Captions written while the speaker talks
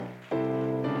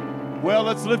Well,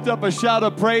 let's lift up a shout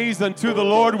of praise unto the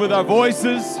Lord with our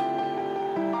voices.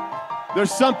 There's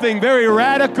something very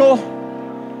radical,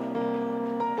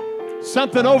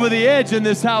 something over the edge in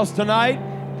this house tonight.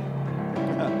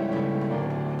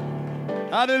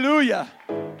 Hallelujah.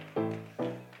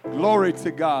 Glory to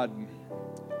God.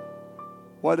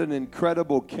 What an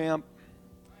incredible camp.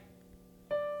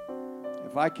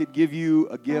 If I could give you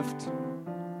a gift,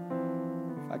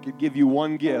 if I could give you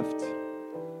one gift,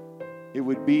 it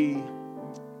would be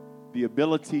the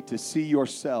ability to see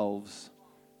yourselves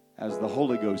as the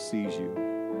Holy Ghost sees you.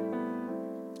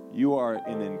 You are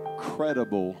an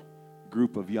incredible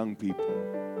group of young people.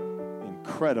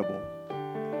 Incredible.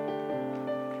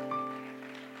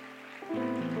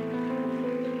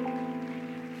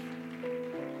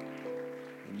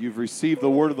 And you've received the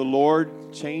word of the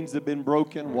Lord. Chains have been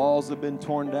broken. Walls have been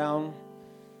torn down.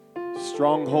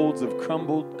 Strongholds have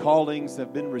crumbled. Callings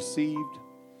have been received.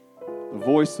 The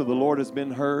voice of the Lord has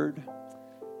been heard,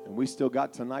 and we still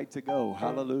got tonight to go.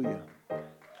 Hallelujah.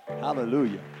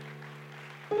 Hallelujah.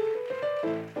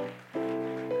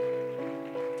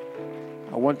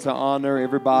 I want to honor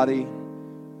everybody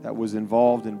that was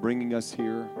involved in bringing us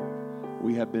here.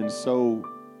 We have been so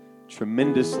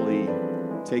tremendously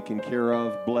taken care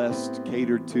of, blessed,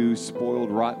 catered to,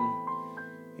 spoiled, rotten.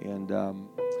 And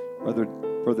Brother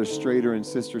Strader and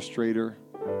Sister Strader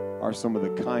are some of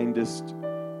the kindest,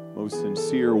 most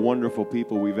sincere, wonderful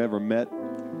people we've ever met.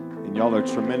 And y'all are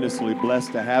tremendously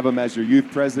blessed to have them as your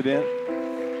youth president.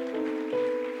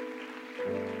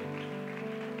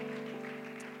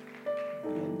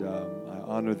 And I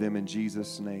honor them in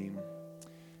Jesus' name.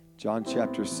 John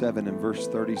chapter 7 and verse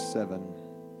 37.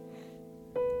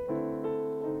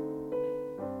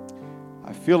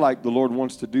 I feel like the Lord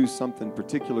wants to do something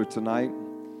particular tonight.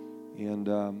 And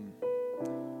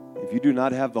if you do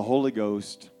not have the Holy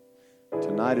Ghost,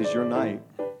 tonight is your night.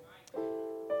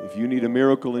 If you need a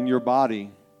miracle in your body,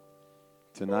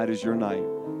 tonight is your night.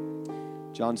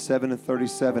 John 7 and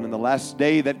 37. In the last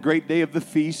day, that great day of the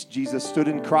feast, Jesus stood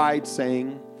and cried,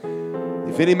 saying,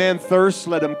 If any man thirst,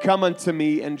 let him come unto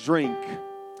me and drink.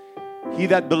 He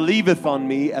that believeth on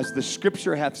me, as the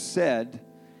scripture hath said,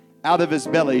 out of his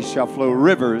belly shall flow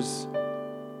rivers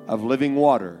of living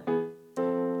water.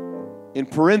 In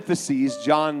parentheses,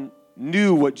 John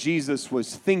knew what Jesus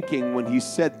was thinking when he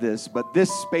said this, but this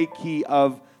spake he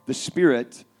of the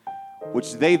Spirit,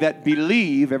 which they that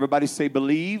believe, everybody say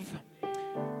believe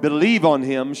on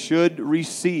him should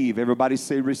receive. Everybody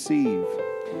say receive.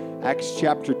 Acts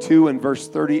chapter 2 and verse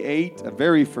 38, a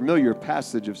very familiar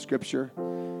passage of Scripture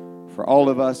for all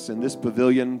of us in this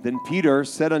pavilion. Then Peter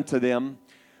said unto them,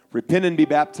 Repent and be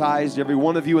baptized, every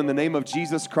one of you, in the name of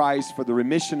Jesus Christ for the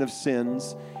remission of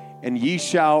sins, and ye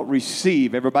shall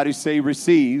receive, everybody say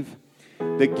receive,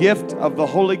 the gift of the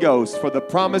Holy Ghost, for the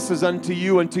promises unto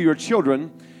you and to your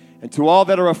children, and to all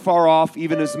that are afar off,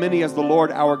 even as many as the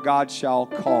Lord our God shall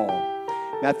call.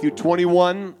 Matthew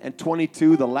 21 and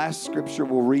 22, the last scripture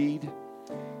we'll read.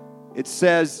 It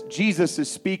says, Jesus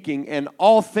is speaking, and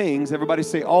all things, everybody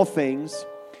say all things,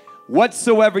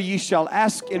 whatsoever ye shall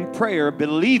ask in prayer,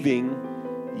 believing,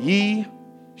 ye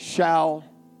shall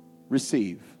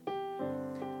receive.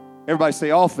 Everybody say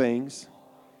all things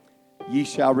ye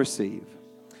shall receive.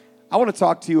 I want to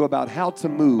talk to you about how to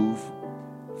move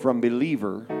from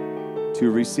believer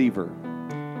to receiver.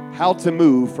 How to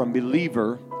move from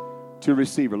believer to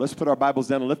receiver. Let's put our Bibles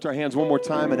down and lift our hands one more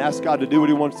time and ask God to do what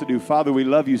He wants to do. Father, we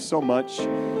love you so much.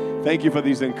 Thank you for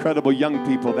these incredible young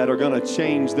people that are going to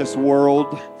change this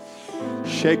world.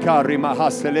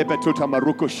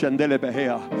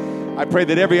 I pray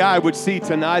that every eye would see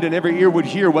tonight and every ear would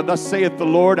hear what thus saith the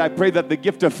Lord. I pray that the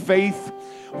gift of faith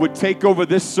would take over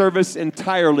this service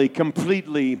entirely,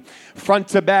 completely, front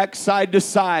to back, side to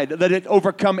side. Let it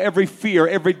overcome every fear,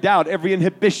 every doubt, every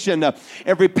inhibition,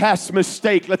 every past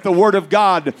mistake. Let the Word of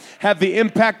God have the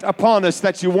impact upon us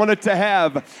that you want it to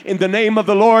have. In the name of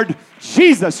the Lord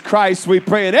Jesus Christ, we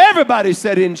pray. And everybody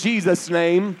said, in Jesus'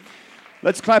 name.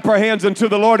 Let's clap our hands unto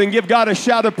the Lord and give God a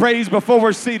shout of praise before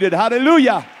we're seated.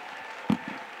 Hallelujah.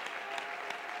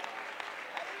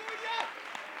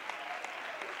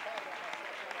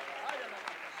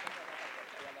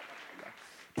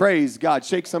 Praise God.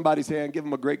 Shake somebody's hand. Give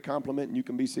them a great compliment, and you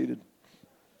can be seated.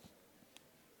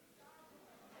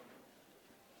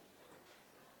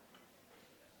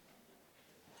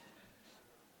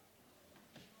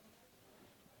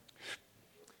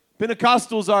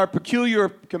 Pentecostals are peculiar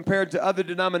compared to other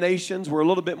denominations. We're a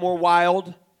little bit more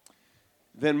wild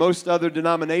than most other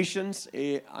denominations.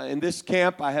 In this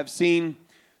camp, I have seen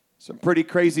some pretty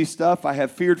crazy stuff. I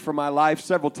have feared for my life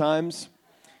several times.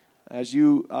 as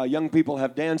you young people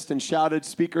have danced and shouted,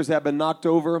 speakers have been knocked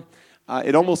over.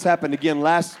 It almost happened again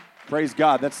praise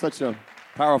God, that's such a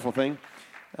powerful thing.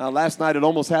 Last night it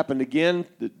almost happened again.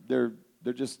 They're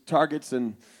just targets,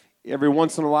 and every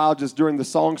once in a while, just during the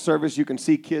song service, you can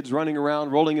see kids running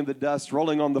around, rolling in the dust,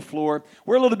 rolling on the floor.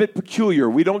 We're a little bit peculiar.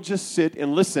 We don't just sit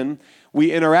and listen.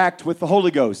 We interact with the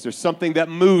Holy Ghost. There's something that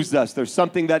moves us. There's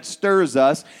something that stirs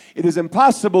us. It is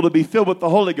impossible to be filled with the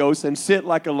Holy Ghost and sit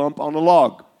like a lump on a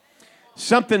log.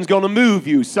 Something's going to move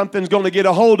you. Something's going to get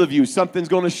a hold of you. Something's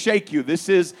going to shake you. This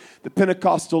is the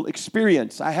Pentecostal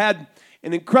experience. I had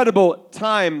an incredible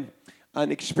time,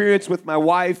 an experience with my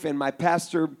wife and my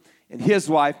pastor and his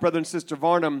wife, Brother and Sister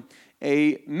Varnum.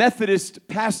 A Methodist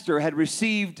pastor had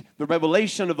received the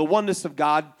revelation of the oneness of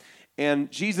God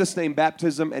and Jesus' name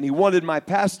baptism, and he wanted my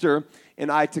pastor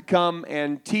and I to come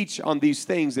and teach on these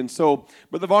things. And so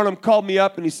Brother Varnum called me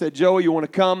up and he said, Joey, you want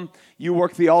to come? You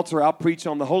work the altar, I'll preach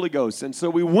on the Holy Ghost. And so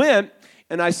we went,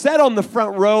 and I sat on the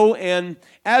front row, and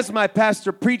as my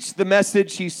pastor preached the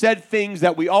message, he said things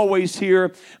that we always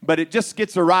hear, but it just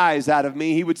gets a rise out of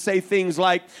me. He would say things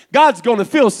like, God's going to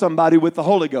fill somebody with the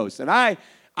Holy Ghost. And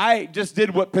I just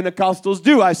did what Pentecostals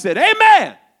do. I said,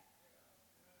 amen.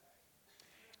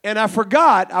 And I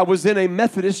forgot I was in a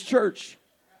Methodist church.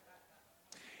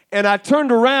 And I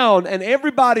turned around, and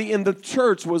everybody in the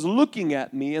church was looking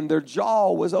at me, and their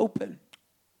jaw was open.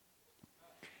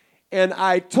 And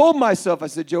I told myself, I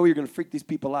said, Joey, you're going to freak these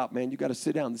people out, man. You got to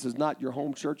sit down. This is not your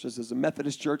home church. This is a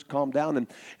Methodist church. Calm down.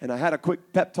 And I had a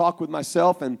quick pep talk with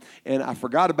myself, and I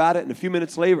forgot about it. And a few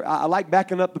minutes later, I like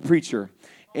backing up the preacher.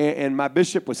 And my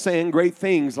bishop was saying great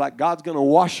things like God's going to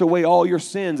wash away all your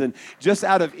sins. And just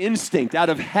out of instinct, out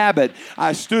of habit,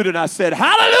 I stood and I said,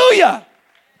 hallelujah.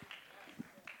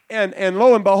 And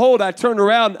lo and behold, I turned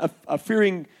around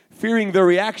fearing the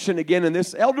reaction again. And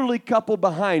this elderly couple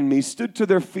behind me stood to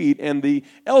their feet. And the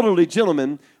elderly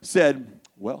gentleman said,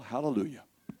 well, hallelujah.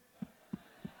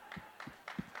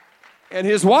 And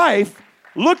his wife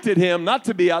looked at him, not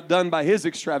to be outdone by his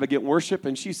extravagant worship.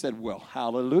 And she said, well,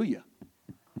 hallelujah.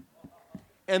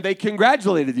 And they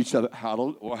congratulated each other.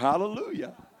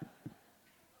 Hallelujah.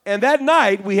 And that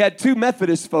night, we had two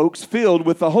Methodist folks filled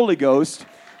with the Holy Ghost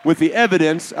with the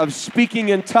evidence of speaking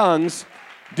in tongues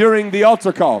during the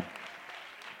altar call.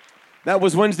 That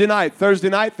was Wednesday night. Thursday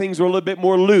night, things were a little bit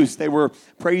more loose. They were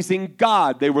praising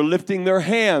God. They were lifting their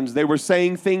hands. They were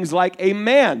saying things like,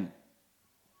 amen.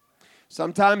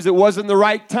 Sometimes it wasn't the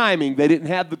right timing. They didn't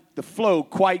have the flow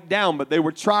quite down, but they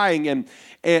were trying, and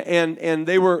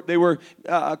they were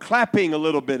clapping a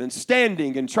little bit and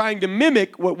standing and trying to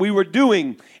mimic what we were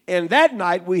doing. And that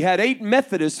night we had 8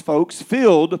 Methodist folks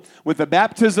filled with the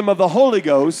baptism of the Holy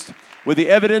Ghost with the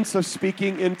evidence of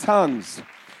speaking in tongues.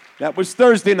 That was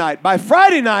Thursday night. By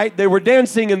Friday night, they were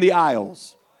dancing in the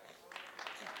aisles.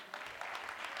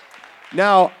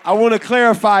 Now, I want to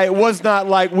clarify, it was not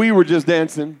like we were just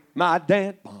dancing. My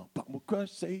dance, will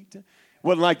crush Satan. It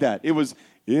wasn't like that. It was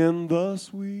in the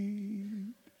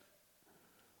sweet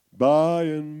by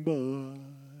and by.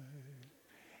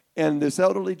 And this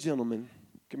elderly gentleman,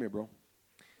 come here, bro,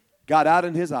 got out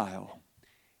in his aisle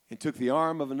and took the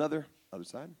arm of other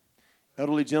side,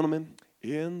 elderly gentleman,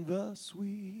 in the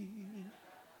sweet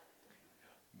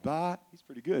by. He's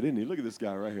pretty good, isn't he? Look at this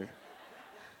guy right here.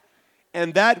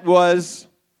 And that was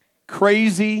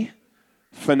crazy,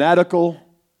 fanatical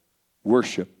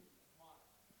worship.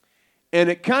 And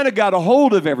it kind of got a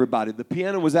hold of everybody. The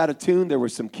piano was out of tune. There were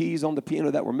some keys on the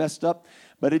piano that were messed up,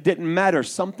 but it didn't matter.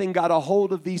 Something got a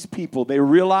hold of these people. They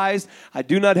realized, I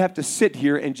do not have to sit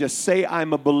here and just say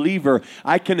I'm a believer.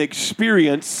 I can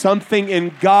experience something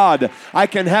in God. I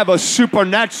can have a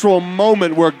supernatural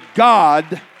moment where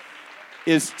God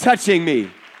is touching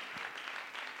me.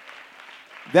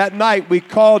 That night, we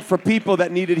called for people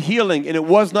that needed healing, and it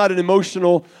was not an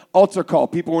emotional altar call.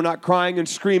 People were not crying and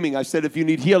screaming. I said, if you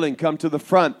need healing, come to the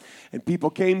front. And people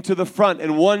came to the front,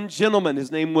 and one gentleman,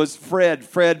 his name was Fred.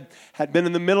 Fred had been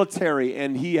in the military,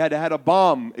 and he had had a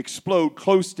bomb explode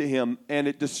close to him, and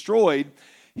it destroyed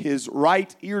his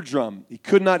right eardrum. He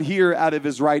could not hear out of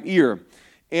his right ear.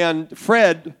 And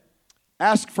Fred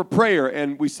asked for prayer,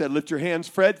 and we said, lift your hands,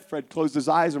 Fred. Fred closed his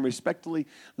eyes and respectfully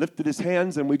lifted his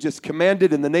hands, and we just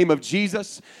commanded in the name of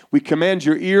Jesus, we command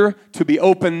your ear to be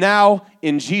open now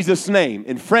in Jesus' name.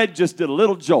 And Fred just did a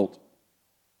little jolt,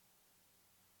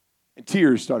 and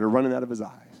tears started running out of his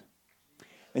eyes.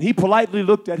 And he politely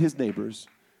looked at his neighbors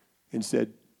and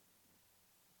said,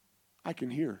 I can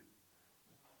hear.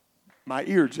 My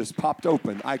ear just popped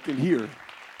open. I can hear.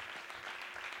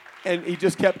 And he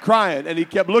just kept crying, and he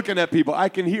kept looking at people. I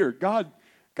can hear. God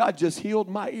God just healed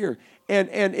my ear. And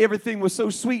everything was so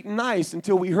sweet and nice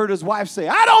until we heard his wife say,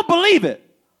 I don't believe it.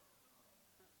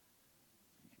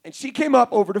 And she came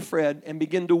up over to Fred and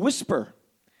began to whisper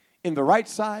in the right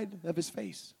side of his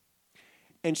face.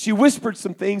 And she whispered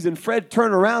some things, and Fred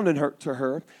turned around to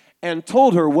her and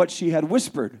told her what she had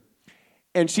whispered.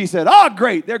 And she said, oh,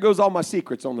 great, there goes all my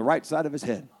secrets on the right side of his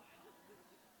head.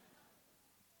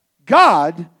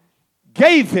 God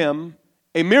gave him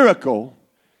a miracle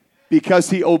because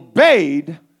he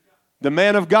obeyed the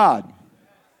man of God.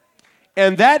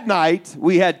 And that night,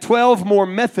 we had 12 more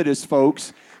Methodist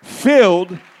folks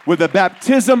filled with the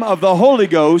baptism of the Holy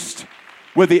Ghost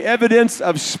with the evidence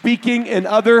of speaking in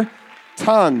other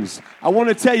tongues. I want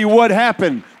to tell you what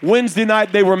happened. Wednesday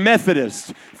night, they were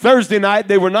Methodist. Thursday night,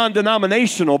 they were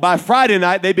non-denominational. By Friday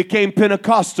night, they became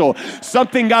Pentecostal.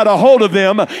 Something got a hold of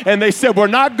them, and they said, we're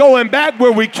not going back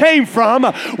where we came from.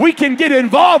 We can get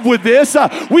involved with this.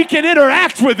 We can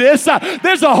interact with this.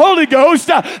 There's a Holy Ghost.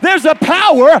 There's a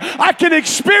power I can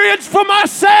experience for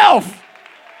myself.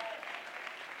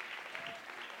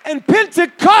 And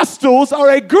Pentecostals are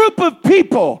a group of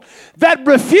people that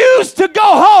refuse to go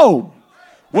home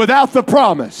without the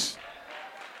promise.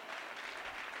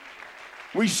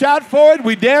 We shout for it,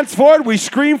 we dance for it, we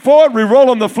scream for it, we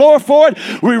roll on the floor for it,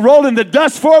 we roll in the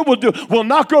dust for it, we'll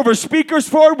knock over speakers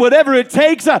for it, whatever it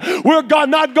takes. We're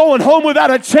not going home without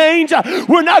a change.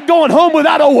 We're not going home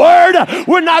without a word.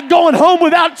 We're not going home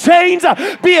without chains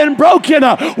being broken.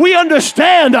 We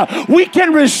understand we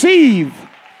can receive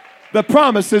the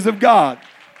promises of God.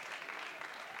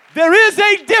 There is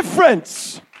a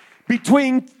difference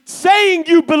between saying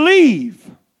you believe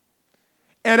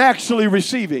and actually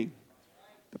receiving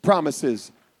the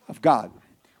promises of God.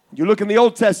 You look in the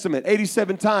Old Testament,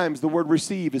 87 times the word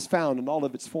receive is found in all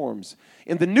of its forms.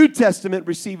 In the New Testament,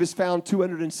 receive is found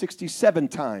 267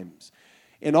 times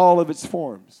in all of its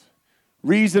forms.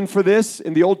 Reason for this,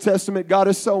 in the Old Testament, God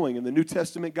is sowing. In the New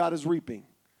Testament, God is reaping.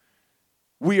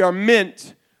 We are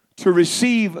meant to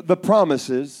receive the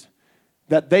promises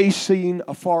that they seen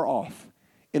afar off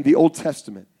in the Old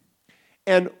Testament.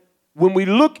 And when we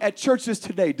look at churches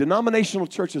today, denominational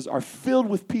churches are filled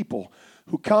with people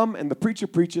who come and the preacher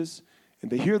preaches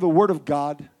and they hear the word of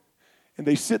God and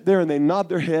they sit there and they nod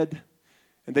their head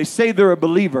and they say they're a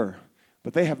believer,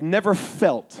 but they have never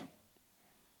felt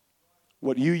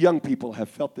what you young people have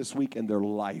felt this week in their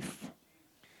life.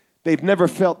 They've never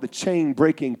felt the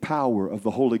chain-breaking power of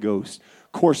the Holy Ghost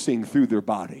coursing through their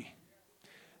body.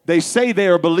 They say they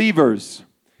are believers,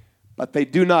 but they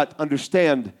do not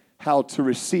understand how to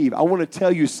receive. I want to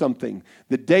tell you something.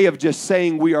 The day of just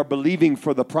saying we are believing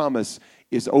for the promise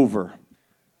is over.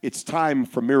 It's time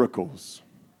for miracles.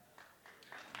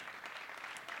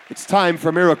 It's time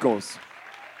for miracles.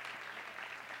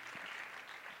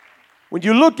 When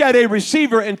you look at a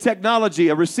receiver in technology,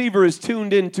 a receiver is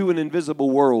tuned into an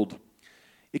invisible world.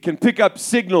 It can pick up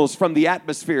signals from the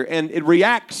atmosphere, and it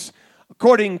reacts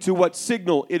according to what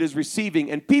signal it is receiving.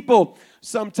 And people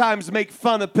sometimes make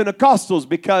fun of Pentecostals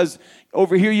because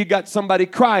over here you got somebody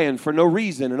crying for no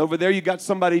reason, and over there you got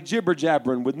somebody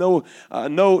jibber-jabbering with no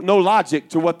logic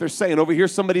to what they're saying. Over here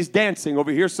somebody's dancing.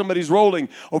 Over here somebody's rolling.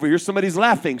 Over here somebody's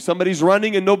laughing. Somebody's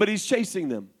running and nobody's chasing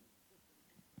them.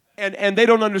 And they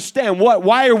don't understand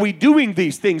why are we doing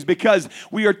these things? Because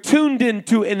we are tuned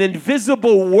into an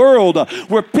invisible world.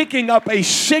 We're picking up a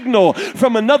signal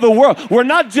from another world. We're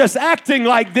not just acting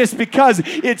like this because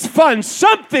it's fun.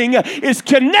 Something is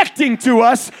connecting to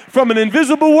us from an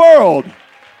invisible world.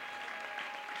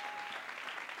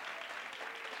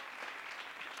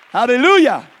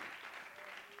 Hallelujah.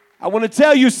 I want to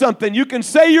tell you something. You can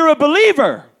say you're a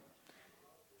believer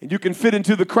and you can fit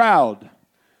into the crowd.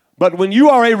 But when you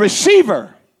are a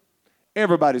receiver,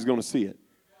 everybody's going to see it.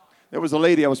 There was a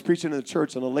lady, I was preaching in the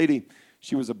church, and a lady,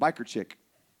 she was a biker chick.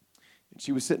 And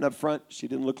she was sitting up front. She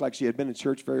didn't look like she had been in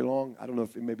church very long. I don't know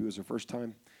if maybe it was her first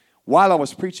time. While I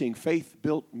was preaching, faith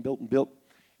built and built and built.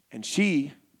 And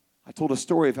I told a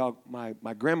story of how my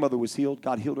grandmother was healed.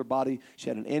 God healed her body. She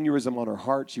had an aneurysm on her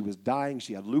heart. She was dying.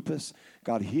 She had lupus.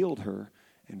 God healed her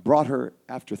and brought her,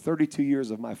 after 32 years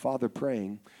of my father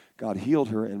praying, God healed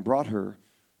her and brought her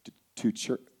to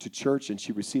church, and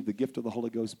she received the gift of the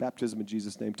Holy Ghost, baptism in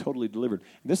Jesus' name, totally delivered.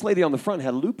 And this lady on the front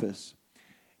had lupus.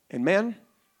 And man,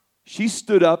 she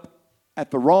stood up at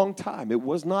the wrong time. It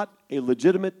was not a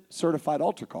legitimate certified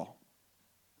altar call.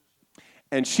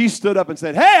 And she stood up and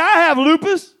said, hey, I have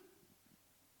lupus.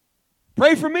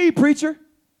 Pray for me, preacher.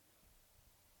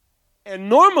 And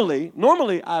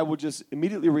normally I would just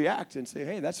immediately react and say,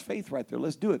 hey, that's faith right there.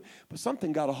 Let's do it. But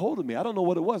something got a hold of me. I don't know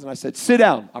what it was. And I said, sit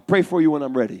down. I'll pray for you when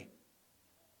I'm ready.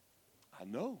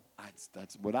 I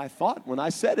That's what I thought when I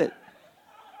said it.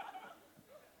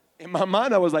 In my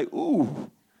mind, I was like,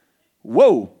 ooh,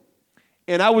 whoa.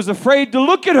 And I was afraid to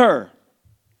look at her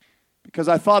because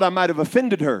I thought I might have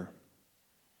offended her.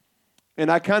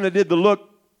 And I kind of did the look.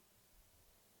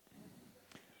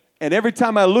 And every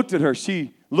time I looked at her,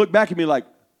 she looked back at me like,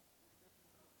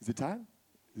 is it time?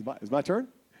 Is my turn?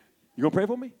 You going to pray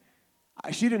for me?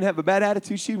 She didn't have a bad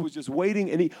attitude. She was just waiting.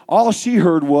 And all she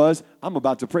heard was, I'm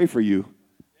about to pray for you.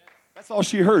 That's all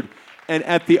she heard. And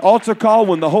at the altar call,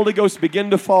 when the Holy Ghost began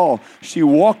to fall, she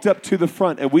walked up to the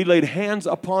front and we laid hands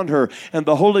upon her and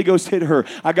the Holy Ghost hit her.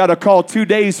 I got a call 2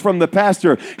 days from the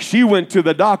pastor. She went to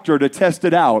the doctor to test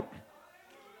it out.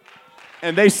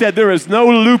 And they said there is no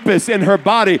lupus in her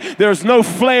body. There's no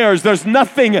flares. There's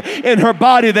nothing in her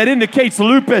body that indicates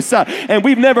lupus. And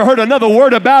we've never heard another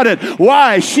word about it.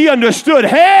 Why? She understood,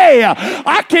 hey,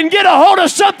 I can get a hold of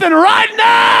something right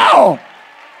now.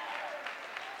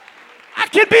 I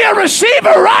can be a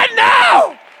receiver right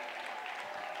now.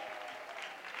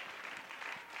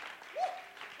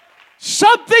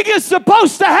 Something is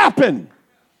supposed to happen.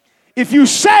 If you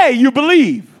say you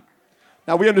believe.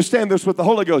 Now we understand this with the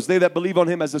Holy Ghost. They that believe on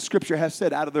him, as the scripture has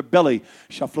said, out of their belly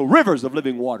shall flow rivers of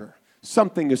living water.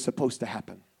 Something is supposed to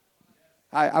happen.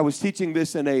 I was teaching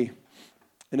this in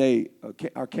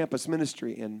our campus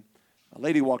ministry, and a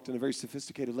lady walked in, a very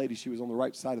sophisticated lady. She was on the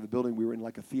right side of the building. We were in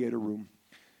like a theater room.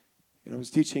 And I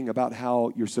was teaching about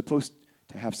how you're supposed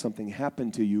to have something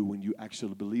happen to you when you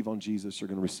actually believe on Jesus. You're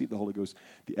going to receive the Holy Ghost.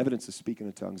 The evidence of speaking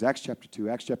in tongues. Acts chapter 2,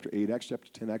 Acts chapter 8, Acts chapter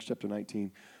 10, Acts chapter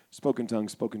 19. Spoken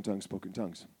tongues, spoken tongues, spoken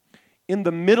tongues. In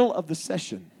the middle of the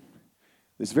session,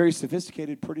 this very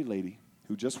sophisticated, pretty lady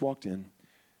who just walked in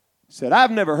said,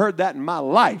 I've never heard that in my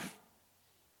life.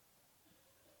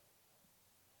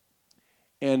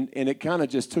 And it kind of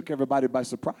just took everybody by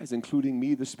surprise, including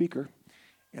me, the speaker.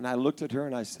 And I looked at her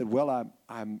and I said, well,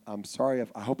 I'm sorry.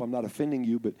 I hope I'm not offending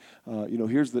you, but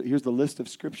here's the list of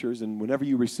scriptures. And whenever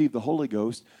you receive the Holy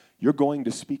Ghost, you're going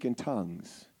to speak in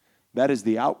tongues. That is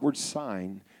the outward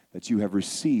sign that you have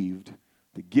received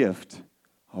the gift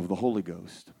of the Holy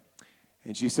Ghost.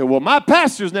 And she said, well, my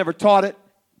pastor's never taught it.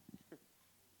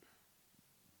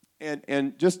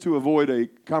 And just to avoid a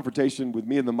confrontation with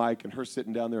me and the mic and her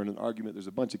sitting down there in an argument, there's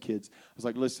a bunch of kids. I was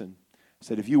like, listen, I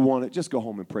said, if you want it, just go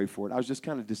home and pray for it. I was just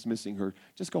kind of dismissing her.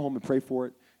 Just go home and pray for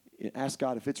it. And ask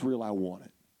God, if it's real, I want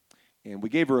it. And we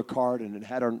gave her a card, and it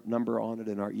had our number on it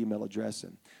and our email address.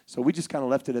 And so we just kind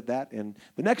of left it at that. And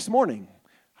the next morning,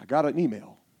 I got an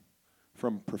email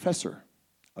from a professor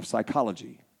of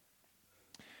psychology.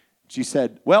 She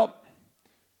said, well,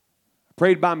 I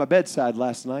prayed by my bedside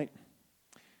last night.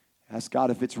 Asked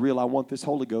God, if it's real, I want this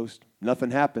Holy Ghost.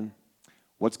 Nothing happened.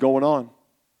 What's going on?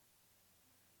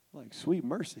 Like, sweet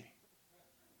mercy.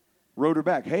 Wrote her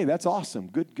back, hey, that's awesome.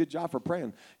 Good job for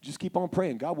praying. Just keep on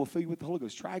praying. God will fill you with the Holy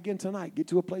Ghost. Try again tonight. Get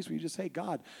to a place where you just say,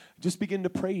 God, just begin to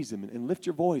praise him and lift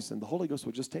your voice, and the Holy Ghost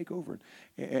will just take over.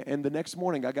 And the next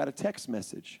morning, I got a text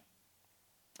message.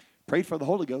 Prayed for the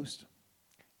Holy Ghost.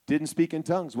 Didn't speak in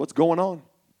tongues. What's going on?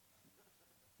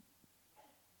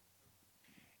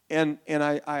 And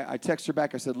I text her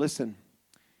back. I said, listen,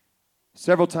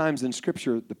 several times in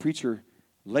Scripture, the preacher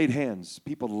laid hands.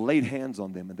 People laid hands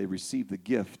on them, and they received the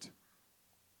gift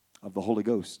of the Holy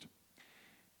Ghost.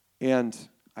 And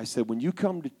I said, when you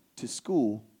come to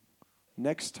school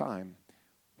next time,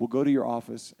 we'll go to your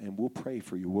office and we'll pray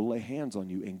for you. We'll lay hands on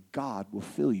you, and God will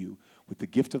fill you with the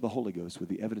gift of the Holy Ghost, with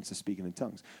the evidence of speaking in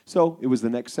tongues. So it was the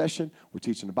next session. We're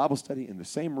teaching a Bible study in the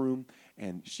same room,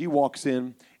 and she walks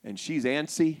in, and she's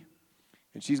antsy,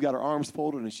 and she's got her arms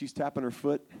folded, and she's tapping her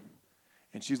foot,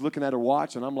 and she's looking at her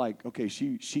watch, and I'm like, okay,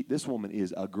 this woman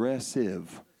is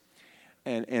aggressive.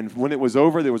 And when it was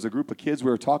over, there was a group of kids we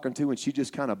were talking to, and she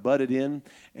just kind of butted in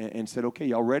and said, okay,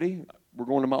 y'all ready? We're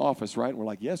going to my office, right? And we're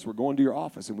like, yes, we're going to your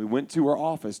office. And we went to her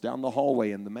office down the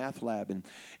hallway in the math lab,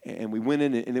 and we went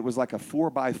in, and it was like a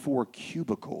 4x4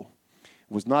 cubicle.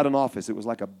 It was not an office. It was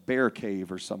like a bear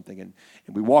cave or something. And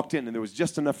we walked in, and there was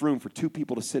just enough room for two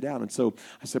people to sit down. And so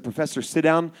I said, Professor, sit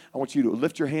down. I want you to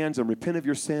lift your hands and repent of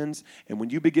your sins. And when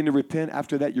you begin to repent,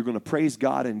 after that, you're going to praise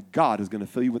God, and God is going to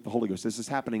fill you with the Holy Ghost. This is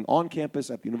happening on campus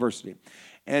at the university.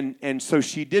 And so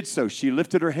she did so. She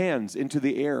lifted her hands into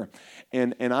the air.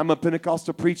 And I'm a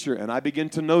Pentecostal preacher, and I begin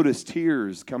to notice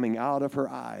tears coming out of her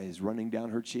eyes, running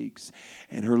down her cheeks.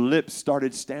 And her lips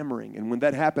started stammering. And when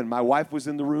that happened, my wife was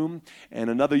in the room, and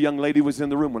another young lady was in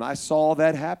the room. When I saw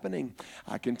that happening,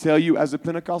 I can tell you, as a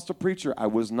Pentecostal preacher, I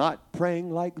was not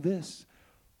praying like this.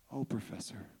 Oh,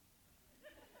 Professor,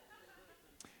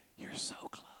 you're so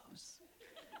close.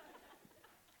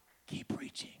 Keep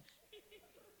preaching.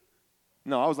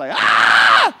 No, I was like,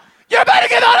 You better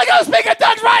get the Holy Ghost, speak in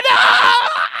tongues right now.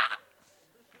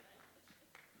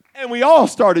 And we all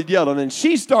started yelling, and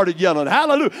she started yelling,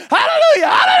 hallelujah, hallelujah,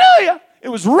 hallelujah. It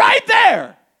was right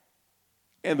there.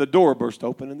 And the door burst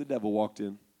open, and the devil walked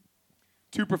in.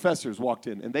 2 professors walked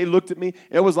in, and they looked at me.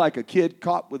 It was like a kid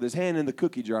caught with his hand in the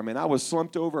cookie jar. Man, I was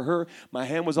slumped over her. My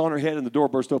hand was on her head, and the door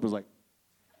burst open. It was like,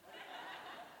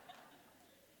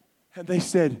 and they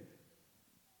said,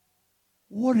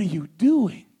 what are you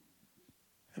doing?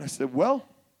 And I said, well,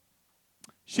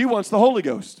 she wants the Holy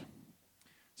Ghost.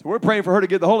 So we're praying for her to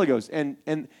get the Holy Ghost. And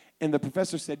the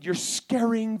professor said, you're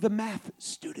scaring the math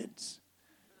students.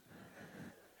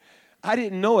 I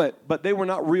didn't know it, but they were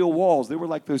not real walls. They were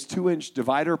like those 2-inch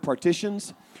divider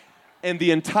partitions. And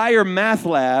the entire math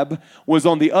lab was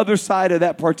on the other side of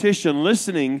that partition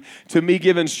listening to me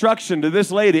give instruction to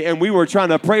this lady. And we were trying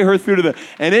to pray her through to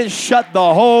and it shut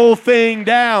the whole thing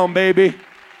down, baby.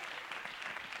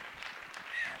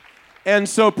 And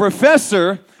so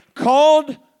professor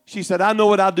called, she said, I know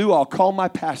what I'll do. I'll call my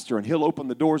pastor, and he'll open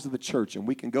the doors of the church, and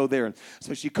we can go there. And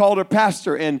so she called her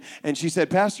pastor, and she said,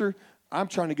 Pastor, I'm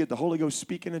trying to get the Holy Ghost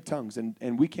speaking in tongues,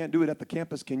 and we can't do it at the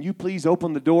campus. Can you please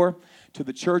open the door to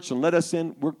the church and let us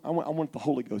in? I want the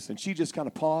Holy Ghost. And she just kind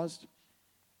of paused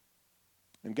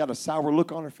and got a sour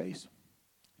look on her face.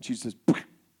 And she says,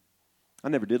 I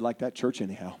never did like that church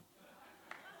anyhow.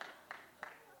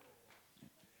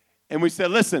 And we said,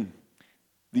 listen,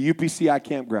 the UPCI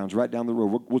campground's right down the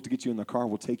road. We'll get you in the car.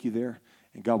 We'll take you there,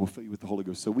 and God will fill you with the Holy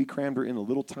Ghost. So we crammed her in a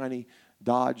little tiny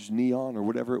Dodge Neon or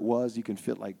whatever it was. You can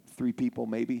fit like 3 people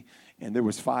maybe, and there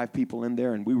was 5 people in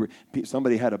there, and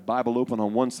somebody had a Bible open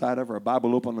on one side of her, a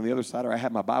Bible open on the other side of her. I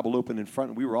had my Bible open in front,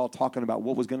 and we were all talking about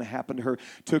what was going to happen to her.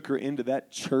 Took her into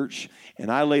that church,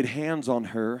 and I laid hands on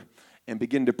her and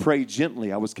began to pray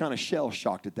gently. I was kind of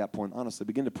shell-shocked at that point, honestly.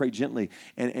 Began to pray gently,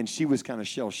 and she was kind of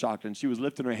shell-shocked, and she was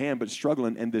lifting her hand but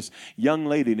struggling, and this young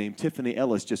lady named Tiffany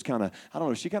Ellis just kind of, I don't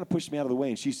know, she kind of pushed me out of the way,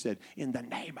 and she said, in the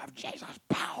name of Jesus,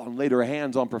 pow, and laid her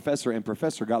hands on Professor, and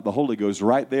Professor got the Holy Ghost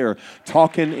right there,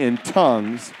 talking in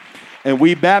tongues, and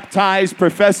we baptized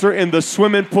Professor in the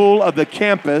swimming pool of the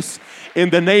campus in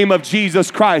the name of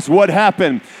Jesus Christ. What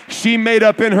happened? She made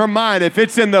up in her mind, if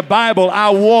it's in the Bible,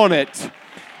 I want it.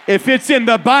 If it's in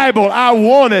the Bible, I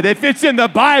want it. If it's in the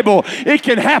Bible, it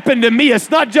can happen to me. It's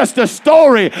not just a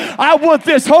story. I want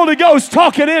this Holy Ghost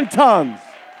talking in tongues.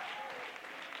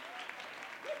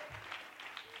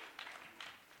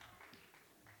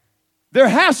 There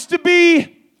has to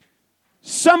be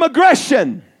some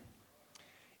aggression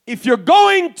if you're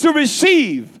going to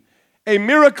receive a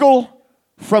miracle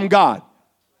from God.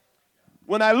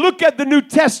 When I look at the New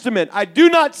Testament, I do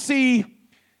not see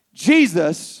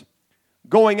Jesus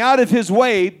going out of his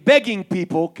way, begging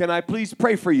people, can I please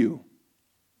pray for you?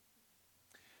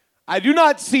 I do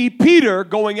not see Peter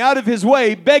going out of his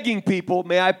way, begging people,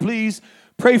 may I please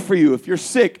pray for you? If you're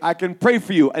sick, I can pray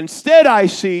for you. Instead, I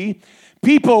see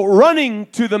people running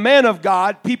to the man of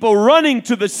God, people running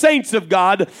to the saints of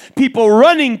God, people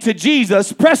running to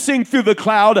Jesus, pressing through the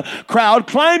crowd,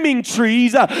 climbing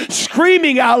trees,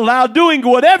 screaming out loud, doing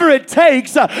whatever it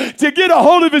takes to get a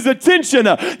hold of his attention.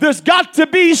 There's got to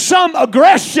be some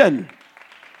aggression.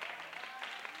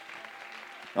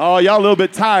 Oh, y'all a little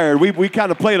bit tired. We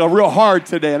kind of played a real hard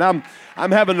today, and I'm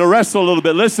having to wrestle a little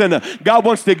bit. Listen, God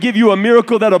wants to give you a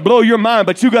miracle that'll blow your mind,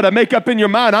 but you got to make up in your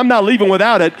mind, I'm not leaving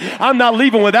without it. I'm not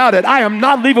leaving without it. I am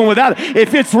not leaving without it.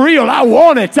 If it's real, I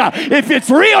want it. If it's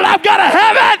real, I've got to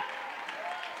have it.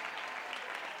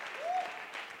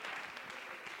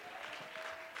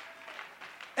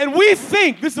 And we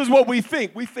think, this is what we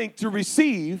think. We think to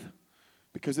receive,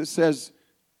 because it says,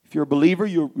 if you're a believer,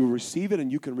 you'll receive it,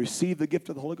 and you can receive the gift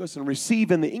of the Holy Ghost. And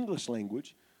receive in the English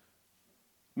language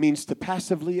means to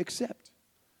passively accept.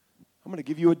 I'm going to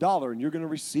give you $1, and you're going to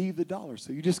receive the dollar.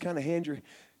 So you just kind of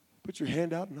put your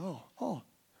hand out, and oh,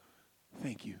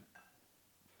 thank you.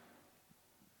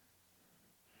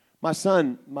 My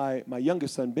son, my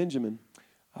youngest son, Benjamin,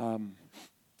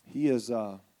 he is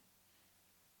 2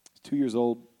 years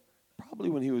old. Probably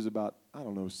when he was about,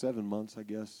 7 months, I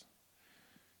guess.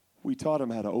 We taught him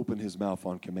how to open his mouth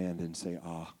on command and say,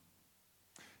 ah.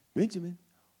 Benjamin,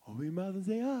 open your mouth and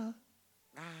say, ah.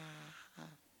 Ah.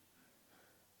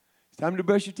 It's time to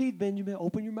brush your teeth, Benjamin.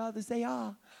 Open your mouth and say,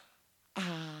 ah. Ah.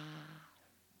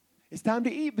 It's time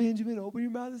to eat, Benjamin. Open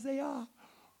your mouth and say, ah.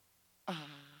 Ah.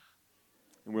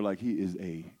 And we're like, he is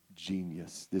a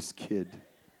genius. This kid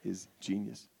is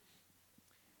genius.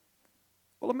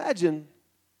 Well, imagine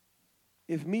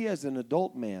if me as an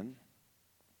adult man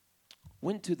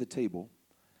went to the table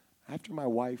after my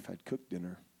wife had cooked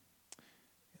dinner,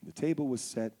 and the table was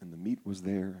set, and the meat was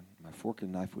there, and my fork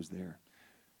and knife was there,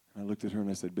 And I looked at her and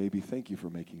I said, baby, thank you for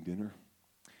making dinner.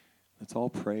 Let's all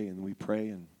pray. And we pray,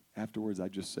 and afterwards I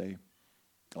just say,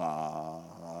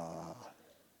 ah.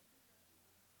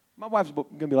 My wife's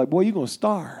going to be like, boy, you're going to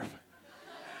starve.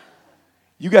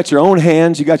 You got your own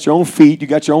hands, you got your own feet, you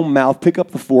got your own mouth. Pick up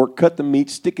the fork, cut the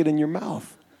meat, stick it in your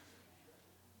mouth.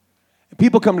 And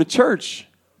people come to church.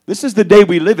 This is the day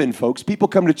we live in, folks. People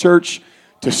come to church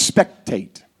to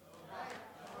spectate.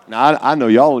 Now, I know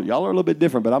y'all are a little bit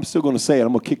different, but I'm still going to say it. I'm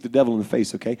going to kick the devil in the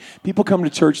face, okay? People come to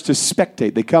church to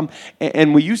spectate. They come,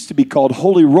 and we used to be called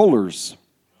holy rollers.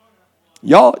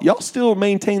 Y'all still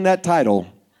maintain that title.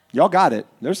 Y'all got it.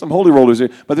 There's some holy rollers here,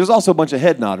 but there's also a bunch of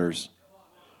head nodders.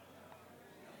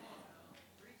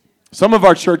 Some of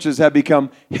our churches have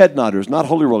become head nodders, not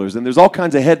holy rollers. And there's all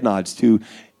kinds of head nods to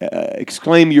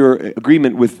exclaim your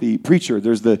agreement with the preacher.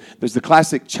 There's the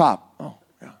classic chop. Oh,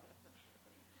 yeah.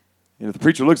 And if the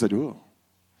preacher looks at you, oh,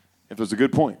 if there's a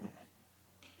good point.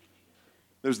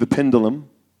 There's the pendulum.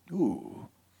 Ooh.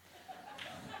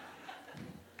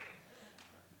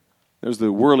 There's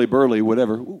the whirly-burly,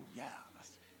 whatever. Ooh, yeah.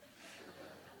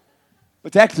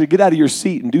 But to actually get out of your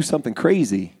seat and do something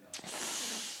crazy.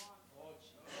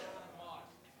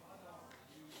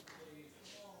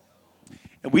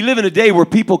 And we live in a day where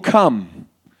people come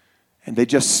and they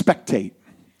just spectate.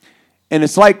 And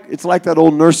it's like that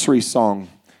old nursery song.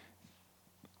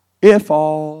 If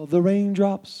all the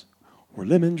raindrops were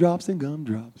lemon drops and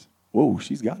gumdrops. Whoa,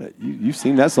 she's got it. You've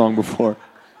seen that song before.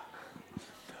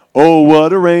 Oh,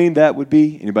 what a rain that would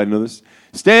be. Anybody know this?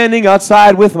 Standing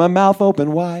outside with my mouth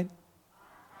open wide.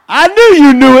 I knew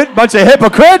you knew it, bunch of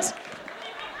hypocrites.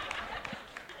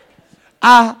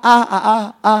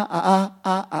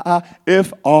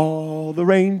 If all the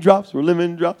raindrops were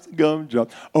lemon drops and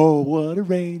gumdrops. Oh, what a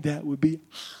rain that would be.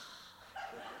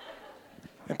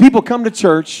 And people come to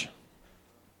church.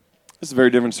 This is a very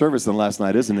different service than last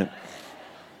night, isn't it?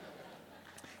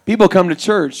 People come to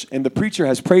church and the preacher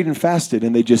has prayed and fasted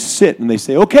and they just sit and they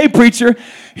say, okay, preacher,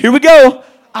 here we go.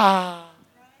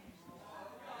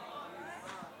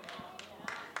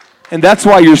 And that's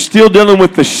why you're still dealing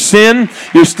with the sin.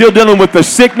 You're still dealing with the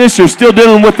sickness. You're still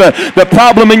dealing with the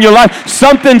problem in your life.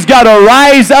 Something's got to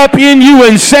rise up in you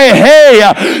and say,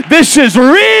 hey, this is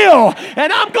real,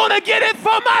 and I'm going to get it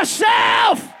for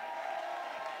myself.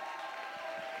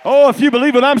 Oh, if you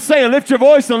believe what I'm saying, lift your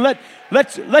voice and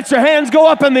let your hands go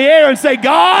up in the air and say,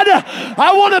 God,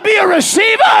 I want to be a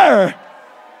receiver.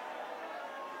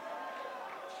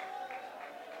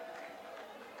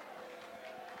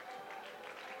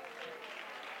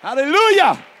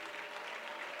 Hallelujah.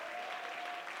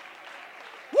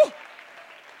 Woo.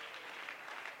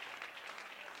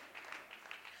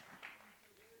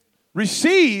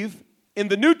 Receive in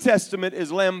the New Testament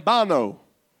is lambano.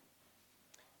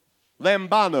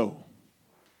 Lambano.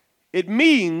 It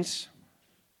means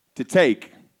to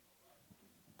take.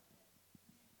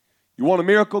 You want a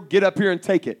miracle? Get up here and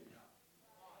take it.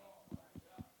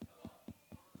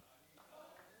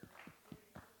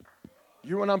 You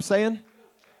hear what I'm saying?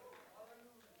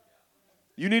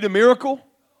 You need a miracle?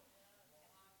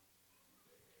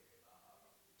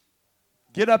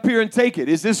 Get up here and take it.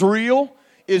 Is this real?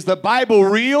 Is the Bible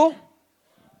real?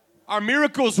 Are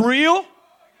miracles real?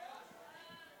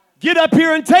 Get up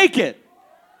here and take it.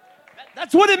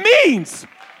 That's what it means.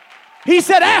 He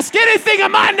said, ask anything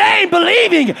in my name,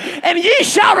 believing, and ye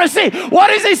shall receive. What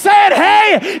is he saying?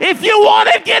 Hey, if you want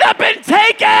it, get up and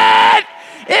take it.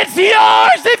 It's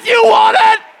yours if you want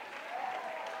it.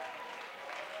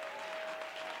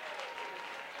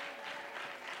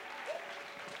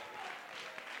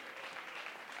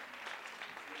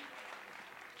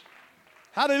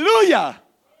 Hallelujah.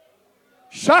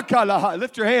 Shakala.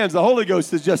 Lift your hands. The Holy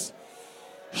Ghost is just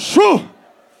shoo.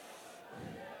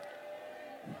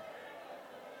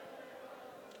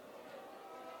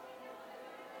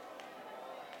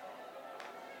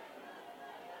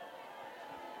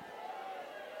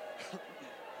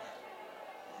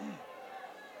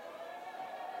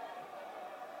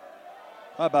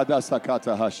 You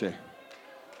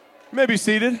may be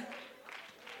seated. You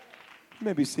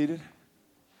may be seated.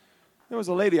 There was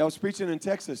a lady, I was preaching in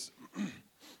Texas. There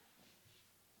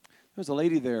was a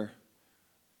lady there,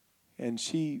 and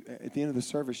she, at the end of the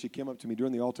service, she came up to me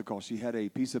during the altar call. She had a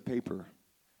piece of paper,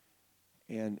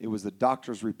 and it was the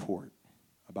doctor's report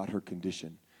about her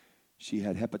condition. She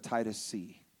had hepatitis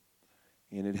C,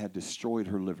 and it had destroyed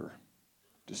her liver,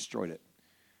 destroyed it.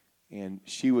 And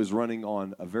she was running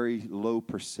on a very low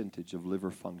percentage of liver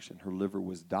function. Her liver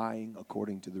was dying,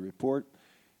 according to the report.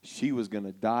 She was going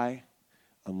to die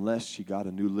unless she got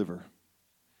a new liver.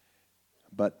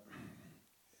 But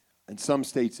in some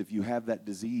states, if you have that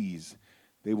disease,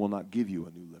 they will not give you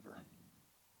a new liver.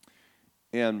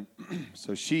 And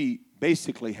so she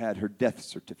basically had her death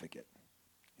certificate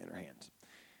in her hands.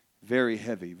 Very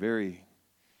heavy, very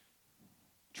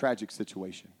tragic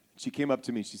situation. She came up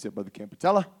to me and she said, Brother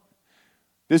Campatella,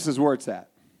 this is where it's at.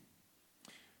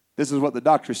 This is what the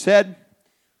doctor said.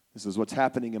 This is what's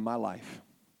happening in my life.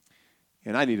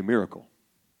 And I need a miracle.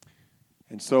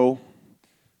 And so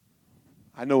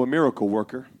I know a miracle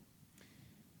worker.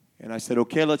 And I said,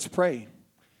 okay, let's pray.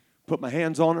 Put my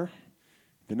hands on her.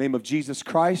 In the name of Jesus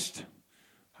Christ,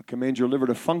 I command your liver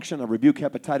to function. I rebuke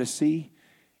hepatitis C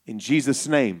in Jesus'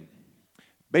 name.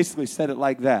 Basically said it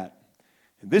like that.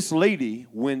 And this lady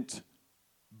went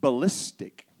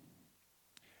ballistic.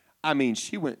 I mean,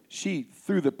 she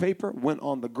threw the paper, went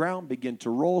on the ground, began to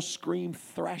roll, scream,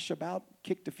 thrash about,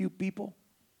 kicked a few people.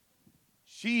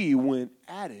 She went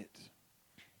at it.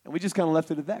 And we just kind of left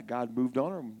it at that. God moved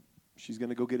on her, and she's going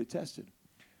to go get it tested.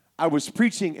 I was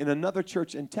preaching in another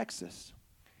church in Texas,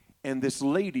 and this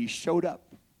lady showed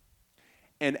up.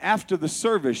 And after the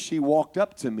service, she walked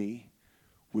up to me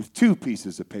with 2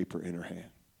 pieces of paper in her hand.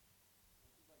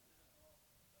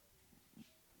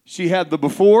 She had the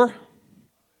before,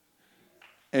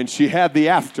 and she had the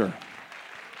after.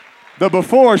 The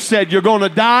before said, you're going to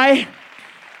die.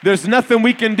 There's nothing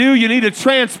we can do. You need a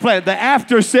transplant. The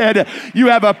after said, you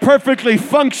have a perfectly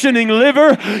functioning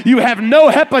liver. You have no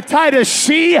hepatitis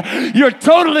C. You're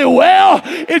totally well.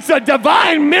 It's a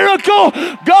divine miracle.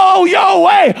 Go your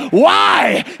way.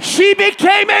 Why? She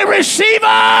became a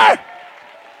receiver.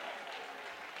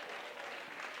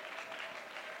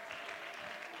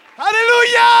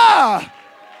 Hallelujah.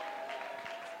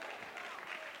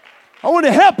 I want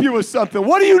to help you with something.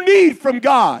 What do you need from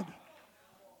God?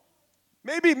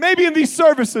 Maybe in these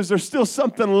services there's still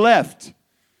something left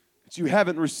that you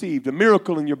haven't received, a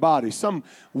miracle in your body, some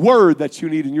word that you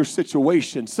need in your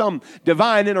situation, some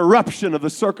divine interruption of the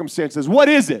circumstances. What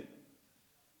is it?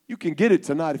 You can get it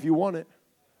tonight if you want it.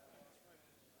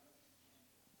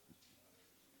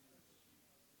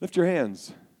 Lift your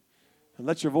hands and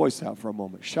let your voice out for a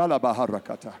moment.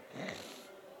 Shalabaharakata.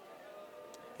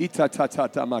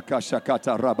 Itatatata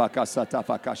makashakata rabakasata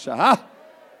fakasha.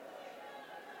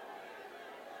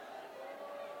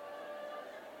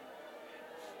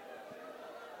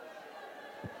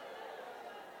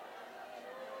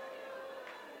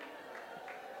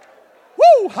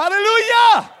 Woo!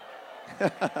 Hallelujah!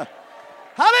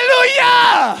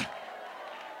 Hallelujah!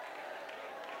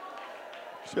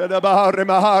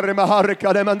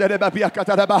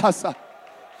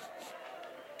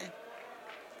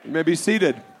 You may be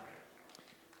seated.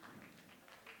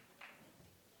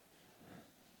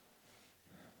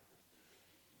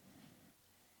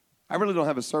 I really don't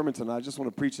have a sermon tonight. I just want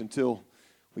to preach until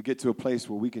we get to a place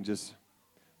where we can just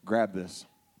grab this.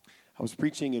 I was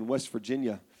preaching in West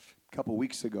Virginia a couple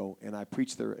weeks ago, and I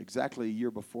preached there exactly a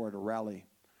year before at a rally.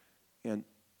 And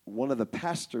one of the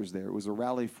pastors there, it was a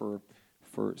rally for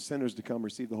sinners to come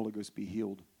receive the Holy Ghost, be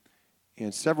healed.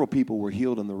 And several people were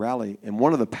healed in the rally. And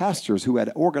one of the pastors who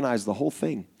had organized the whole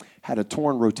thing had a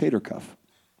torn rotator cuff.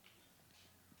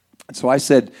 And so I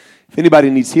said, if anybody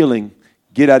needs healing,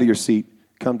 get out of your seat,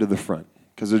 come to the front.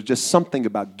 Because there's just something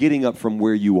about getting up from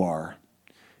where you are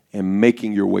and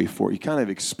making your way forward. You're kind of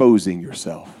exposing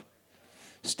yourself,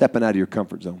 stepping out of your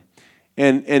comfort zone.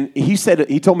 And he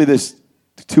told me this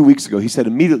 2 weeks ago. He said,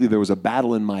 immediately there was a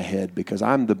battle in my head because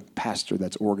I'm the pastor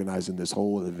that's organizing this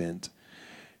whole event.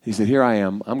 He said, here I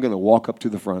am. I'm going to walk up to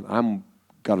the front.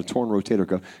 Got a torn rotator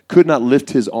cuff. Could not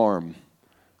lift his arm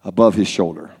above his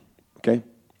shoulder. Okay?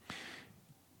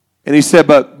 And he said,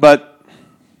 but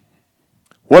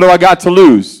what do I got to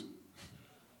lose?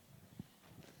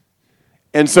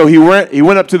 And so he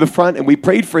went up to the front, and we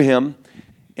prayed for him.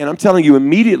 And I'm telling you,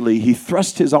 immediately he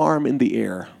thrust his arm in the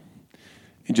air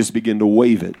and just began to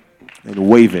wave it and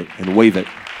wave it and wave it.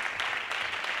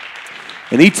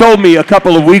 And he told me a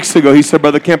couple of weeks ago, he said,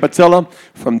 Brother Campatella,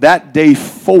 from that day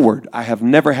forward, I have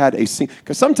never had a single,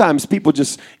 because sometimes people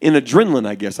just, in adrenaline,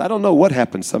 I guess. I don't know what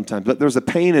happens sometimes, but there's a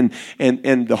pain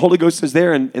and the Holy Ghost is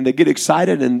there and they get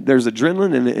excited and there's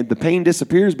adrenaline and the pain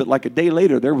disappears, but like a day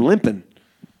later, they're limping.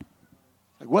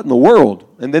 Like, what in the world?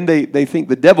 And then they think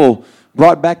the devil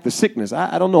brought back the sickness.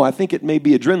 I don't know. I think it may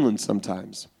be adrenaline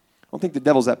sometimes. I don't think the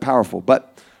devil's that powerful.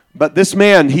 But this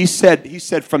man, he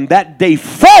said, from that day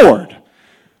forward,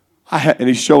 and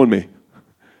he's showing me,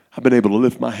 I've been able to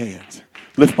lift my hands,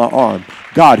 lift my arm.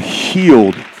 God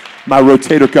healed my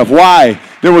rotator cuff. Why?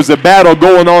 There was a battle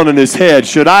going on in his head.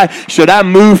 Should I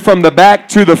move from the back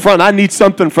to the front? I need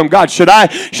something from God. Should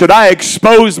I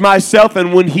expose myself?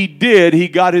 And when he did, he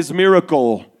got his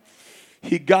miracle.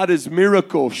 He got his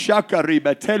miracle. Shakari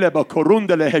beteleba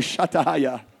korundele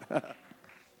heshatahaya.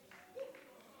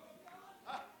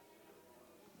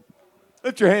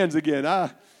 Lift your hands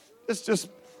again. Just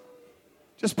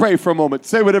pray for a moment.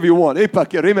 Say whatever you want.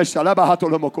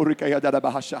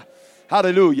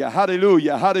 Hallelujah,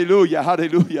 hallelujah, hallelujah,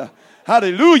 hallelujah.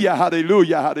 Hallelujah,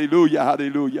 hallelujah, hallelujah,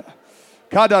 hallelujah.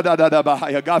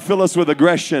 God, fill us with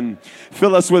aggression.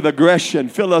 Fill us with aggression.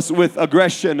 Fill us with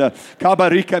aggression. I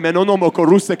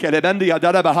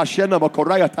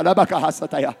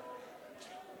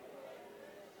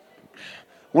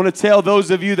want to tell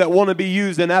those of you that want to be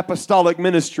used in apostolic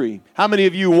ministry, how many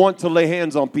of you want to lay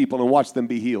hands on people and watch them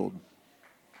be healed?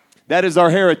 That is our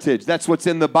heritage. That's what's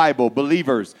in the Bible.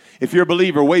 Believers, if you're a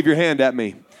believer, wave your hand at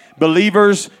me.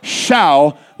 Believers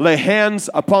shall lay hands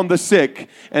upon the sick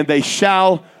and they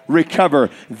shall recover.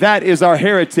 That is our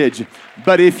heritage.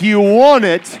 But if you want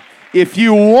it,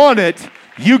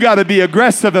 you got to be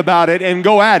aggressive about it and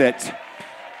go at it.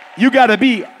 You got to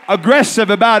be aggressive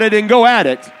about it and go at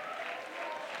it.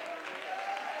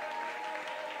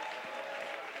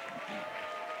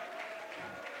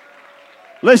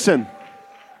 Listen,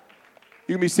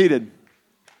 you can be seated.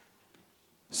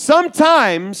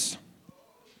 Sometimes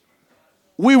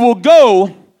we will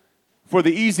go for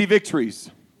the easy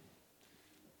victories.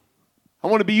 I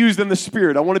want to be used in the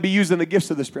Spirit. I want to be used in the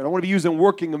gifts of the Spirit. I want to be used in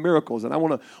working of miracles. And I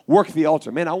want to work the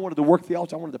altar. Man, I wanted to work the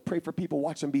altar. I wanted to pray for people,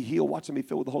 watch them be healed, watch them be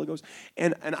filled with the Holy Ghost.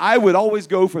 And I would always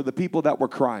go for the people that were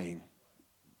crying.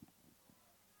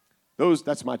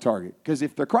 That's my target. Because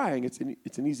if they're crying, it's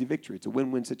an easy victory. It's a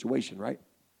win-win situation, right?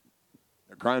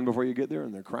 They're crying before you get there,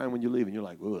 and they're crying when you leave. And you're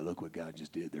like, oh, look what God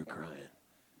just did. They're crying.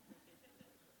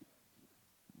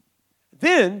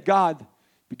 Then God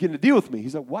began to deal with me. He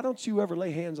said, why don't you ever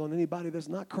lay hands on anybody that's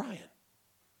not crying?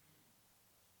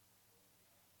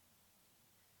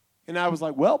 And I was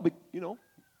like, well, but,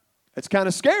 it's kind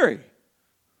of scary.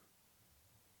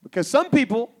 Because some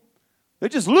people, they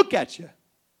just look at you.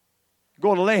 You're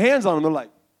going to lay hands on them, they're like,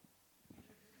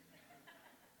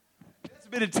 that's a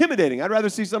bit intimidating. I'd rather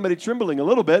see somebody trembling a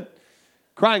little bit,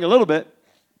 crying a little bit.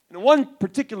 In one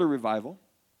particular revival,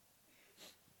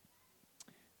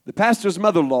 the pastor's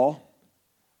mother-in-law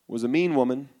was a mean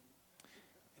woman.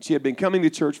 She had been coming to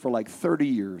church for like 30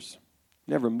 years,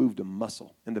 never moved a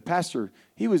muscle. And the pastor,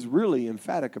 he was really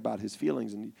emphatic about his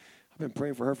feelings. And I've been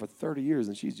praying for her for 30 years,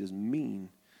 and she's just mean.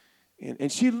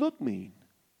 And she looked mean.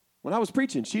 When I was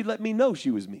preaching, she let me know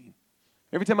she was mean.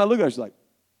 Every time I look at her, she's like.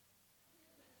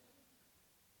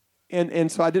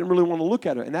 And so I didn't really want to look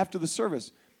at her. And after the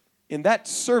service, in that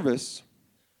service,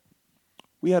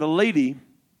 we had a lady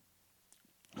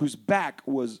whose back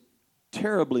was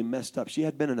terribly messed up. She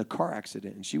had been in a car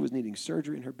accident, and she was needing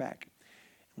surgery in her back.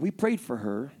 We prayed for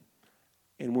her,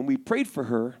 and when we prayed for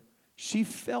her, she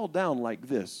fell down like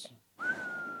this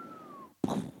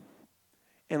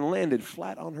and landed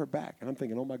flat on her back. And I'm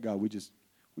thinking, oh, my God, we just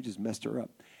messed her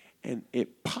up. And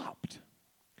it popped,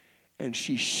 and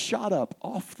she shot up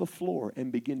off the floor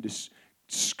and began to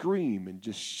scream and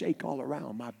just shake all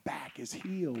around. My back is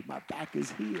healed. My back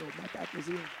is healed. My back is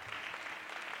healed.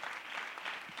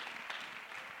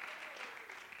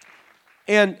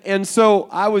 And so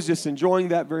I was just enjoying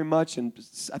that very much, and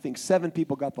I think 7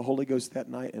 people got the Holy Ghost that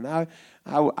night, and I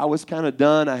was kind of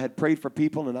done. I had prayed for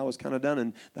people, and I was kind of done,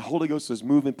 and the Holy Ghost was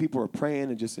moving. People were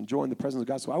praying and just enjoying the presence of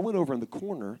God. So I went over in the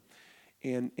corner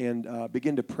and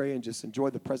began to pray and just enjoy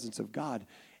the presence of God.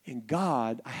 And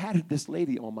God, I had this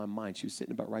lady on my mind. She was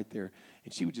sitting about right there,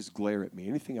 and she would just glare at me.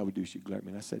 Anything I would do, she'd glare at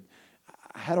me. And I said,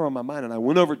 I had her on my mind, and I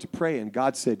went over to pray, and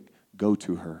God said, go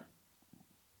to her.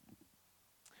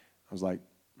 I was like,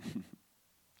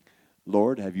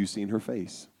 Lord, have you seen her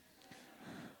face?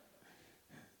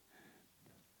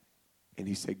 And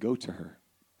he said, go to her.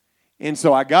 And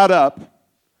so I got up,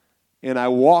 and I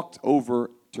walked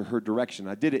over to her direction.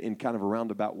 I did it in kind of a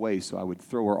roundabout way so I would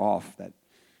throw her off, that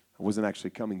I wasn't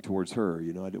actually coming towards her. I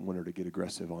didn't want her to get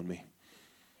aggressive on me.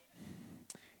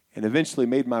 And eventually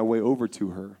made my way over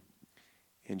to her,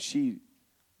 and she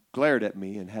glared at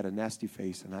me and had a nasty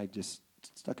face, and I just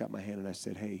stuck out my hand and I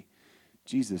said, hey,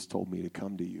 Jesus told me to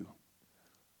come to you.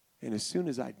 And as soon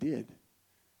as I did,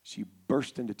 she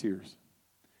burst into tears.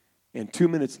 And 2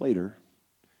 minutes later,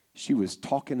 she was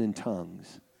talking in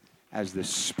tongues as the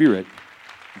Spirit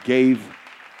gave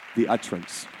the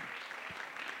utterance.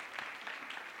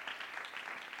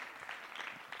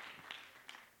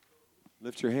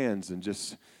 Lift your hands and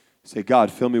just say,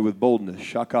 God, fill me with boldness.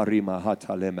 Shakarima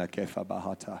hata lema kefa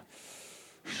bahata.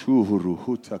 Shuhuru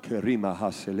huta kerima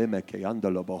haseleme ke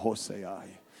andalo bohoseyai.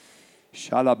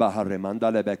 Shalabahare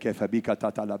mandalebe kefabika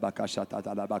tatalabakasha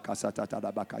tatalabakasa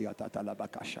tatalabakaya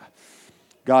tatalabakasha.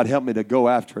 God, help me to go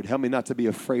after it. Help me not to be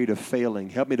afraid of failing.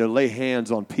 Help me to lay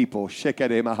hands on people.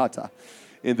 Shekere mahata.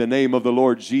 In the name of the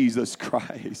Lord Jesus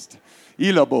Christ.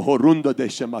 Just a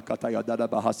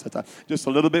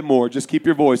little bit more. Just keep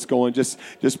your voice going. Just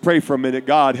pray for a minute.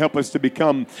 God, help us to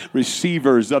become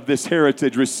receivers of this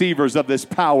heritage, receivers of this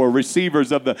power,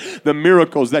 receivers of the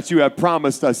miracles that you have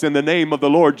promised us in the name of the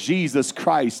Lord Jesus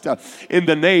Christ. In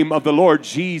the name of the Lord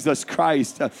Jesus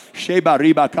Christ.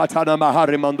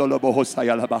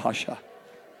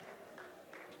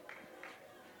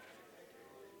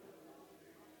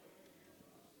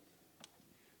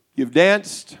 You've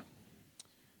danced.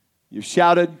 You've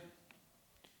shouted.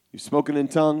 You've spoken in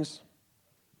tongues.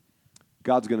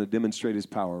 God's going to demonstrate his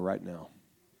power right now.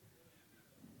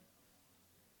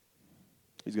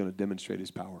 He's going to demonstrate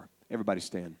his power. Everybody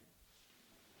stand.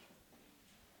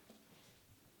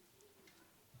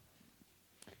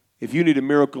 If you need a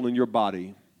miracle in your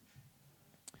body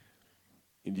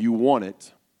and you want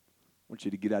it, I want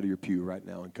you to get out of your pew right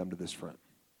now and come to this front.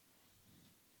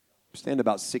 Stand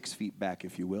about 6 feet back,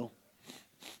 if you will.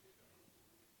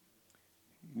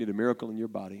 You need a miracle in your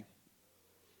body.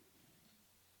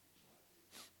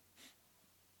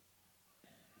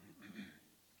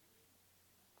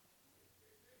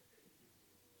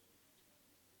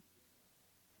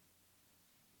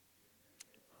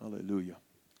 Hallelujah.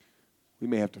 We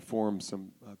may have to form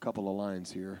a couple of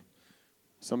lines here.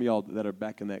 Some of y'all that are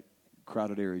back in that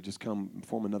crowded area, just come and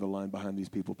form another line behind these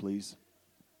people, please.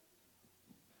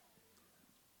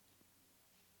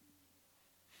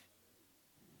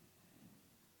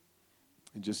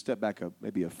 And just step back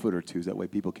maybe a foot or two. That way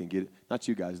people can get it. Not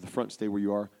you guys. The front, stay where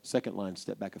you are. Second line,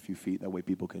 step back a few feet. That way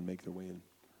people can make their way in.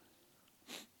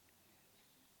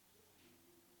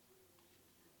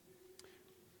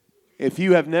 If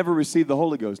you have never received the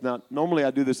Holy Ghost, now normally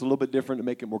I do this a little bit different to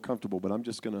make it more comfortable, but I'm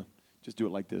just going to do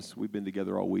it like this. We've been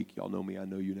together all week. Y'all know me. I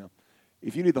know you now.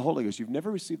 If you need the Holy Ghost, you've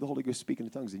never received the Holy Ghost speaking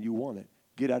in tongues and you want it,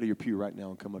 get out of your pew right now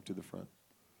and come up to the front.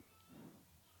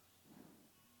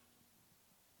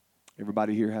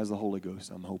 Everybody here has the Holy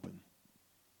Ghost, I'm hoping.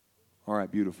 All right,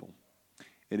 beautiful.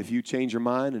 And if you change your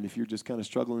mind and if you're just kind of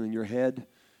struggling in your head,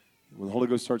 when the Holy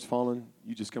Ghost starts falling,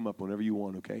 you just come up whenever you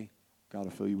want, okay? God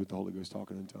will fill you with the Holy Ghost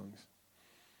talking in tongues.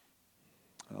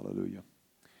 Hallelujah.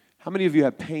 How many of you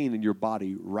have pain in your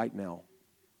body right now?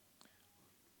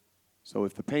 So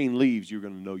if the pain leaves, you're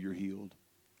going to know you're healed.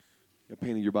 You have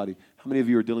pain in your body. How many of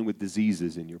you are dealing with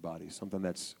diseases in your body? Something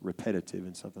that's repetitive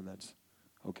and something that's,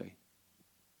 okay,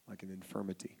 like an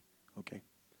infirmity. Okay.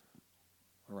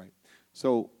 All right.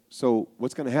 So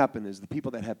what's going to happen is the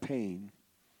people that have pain,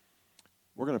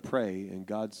 we're going to pray, and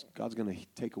God's going to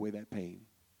take away that pain.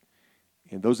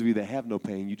 And those of you that have no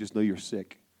pain, you just know you're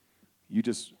sick. You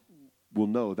just will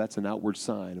know that's an outward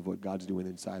sign of what God's doing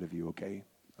inside of you, okay?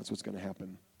 That's what's going to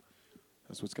happen.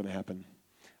 That's what's going to happen.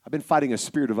 I've been fighting a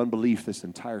spirit of unbelief this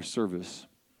entire service.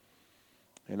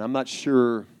 And I'm not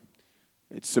sure,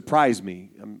 it surprised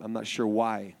me. I'm not sure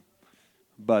why.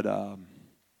 But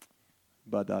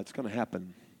it's going to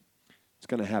happen. It's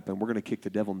going to happen. We're going to kick the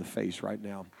devil in the face right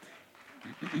now.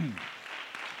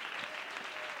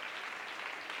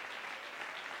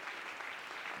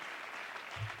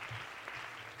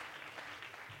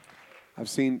 I've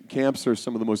seen camps are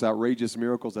some of the most outrageous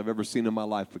miracles I've ever seen in my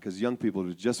life because young people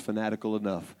are just fanatical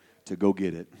enough to go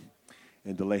get it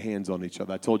and to lay hands on each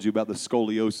other. I told you about the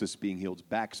scoliosis being healed,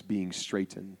 backs being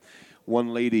straightened.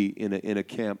 One lady in a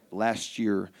camp last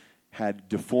year had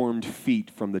deformed feet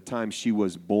from the time she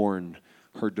was born.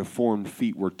 Her deformed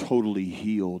feet were totally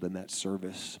healed in that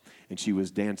service, and she was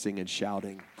dancing and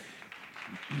shouting.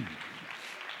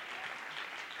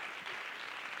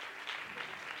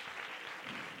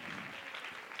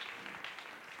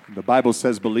 The Bible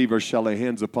says believers shall lay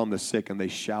hands upon the sick and they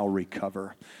shall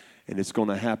recover. And it's going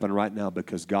to happen right now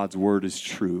because God's word is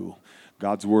true.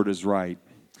 God's word is right.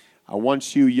 I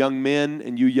want you young men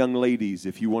and you young ladies,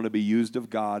 if you want to be used of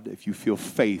God, if you feel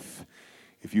faith,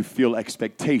 if you feel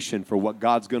expectation for what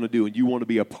God's going to do and you want to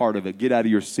be a part of it, get out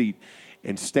of your seat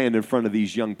and stand in front of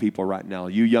these young people right now.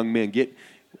 You young men, get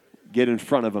in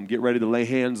front of them. Get ready to lay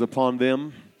hands upon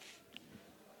them.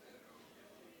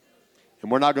 And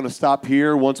we're not going to stop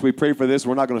here. Once we pray for this,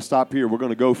 we're not going to stop here. We're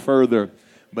going to go further.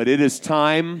 But it is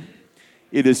time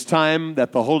that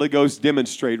the Holy Ghost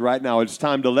demonstrate right now. It's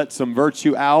time to let some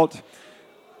virtue out.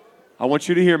 I want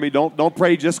you to hear me. Don't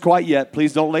pray just quite yet.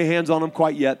 Please don't lay hands on them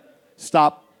quite yet.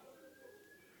 Stop.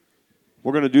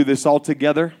 We're going to do this all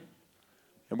together.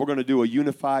 And we're going to do a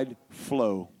unified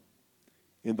flow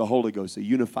in the Holy Ghost, a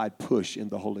unified push in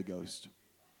the Holy Ghost.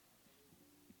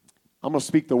 I'm going to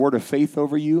speak the word of faith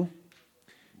over you.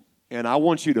 And I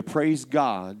want you to praise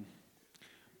God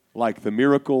like the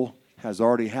miracle has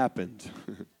already happened.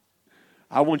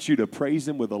 I want you to praise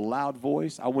him with a loud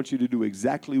voice. I want you to do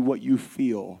exactly what you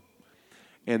feel.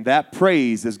 And that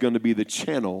praise is going to be the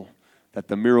channel that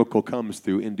the miracle comes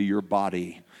through into your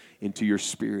body, into your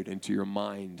spirit, into your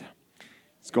mind.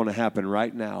 It's going to happen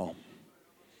right now.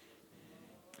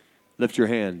 Lift your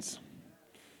hands.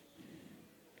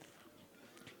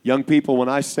 Young people, when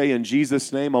I say in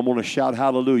Jesus' name, I'm going to shout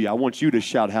hallelujah. I want you to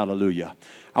shout hallelujah.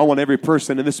 I want every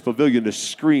person in this pavilion to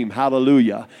scream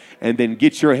hallelujah and then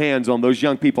get your hands on those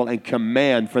young people and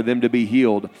command for them to be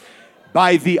healed.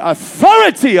 By the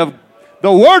authority of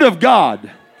the Word of God,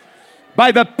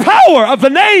 by the power of the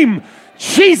name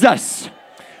Jesus,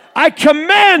 I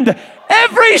command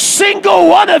every single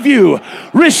one of you,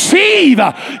 receive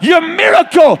your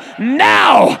miracle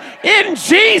now in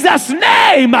Jesus'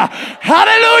 name.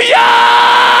 Hallelujah!